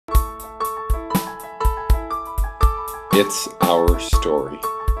It's Our Story.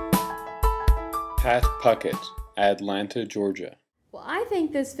 Pat Puckett, Atlanta, Georgia. Well, I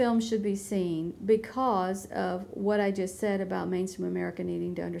think this film should be seen because of what I just said about mainstream America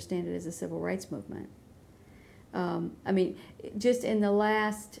needing to understand it as a civil rights movement. I mean, just in the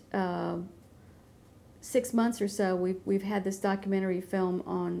last 6 months or so, we've had this documentary film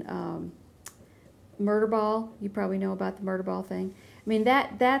on Murderball. You probably know about the Murderball thing. I mean,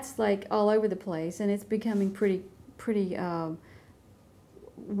 that's like all over the place, and it's becoming pretty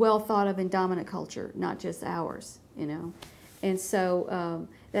well thought of in dominant culture, not just ours, you know. And so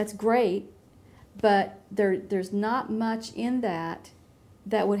that's great, but there's not much in that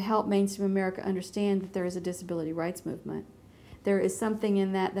would help mainstream America understand that there is a disability rights movement. There is something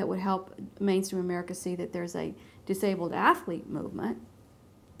in that would help mainstream America see that there's a disabled athlete movement,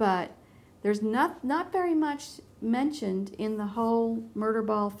 but there's not very much mentioned in the whole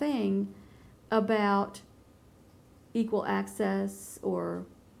Murderball thing about equal access or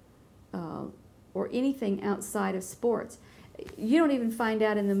anything outside of sports. You don't even find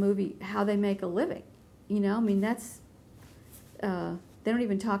out in the movie how they make a living. You know, I mean, that's they don't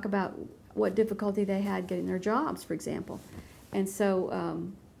even talk about what difficulty they had getting their jobs, for example. And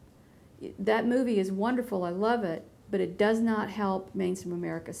so that movie is wonderful. I love it, but it does not help mainstream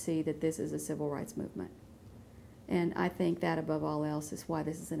America see that this is a civil rights movement. And I think that above all else is why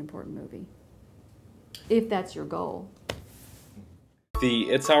this is an important movie, if that's your goal. The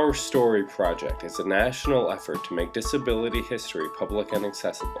It's Our Story project is a national effort to make disability history public and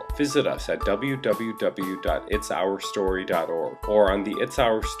accessible. Visit us at www.itsourstory.org or on the It's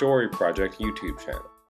Our Story project YouTube channel.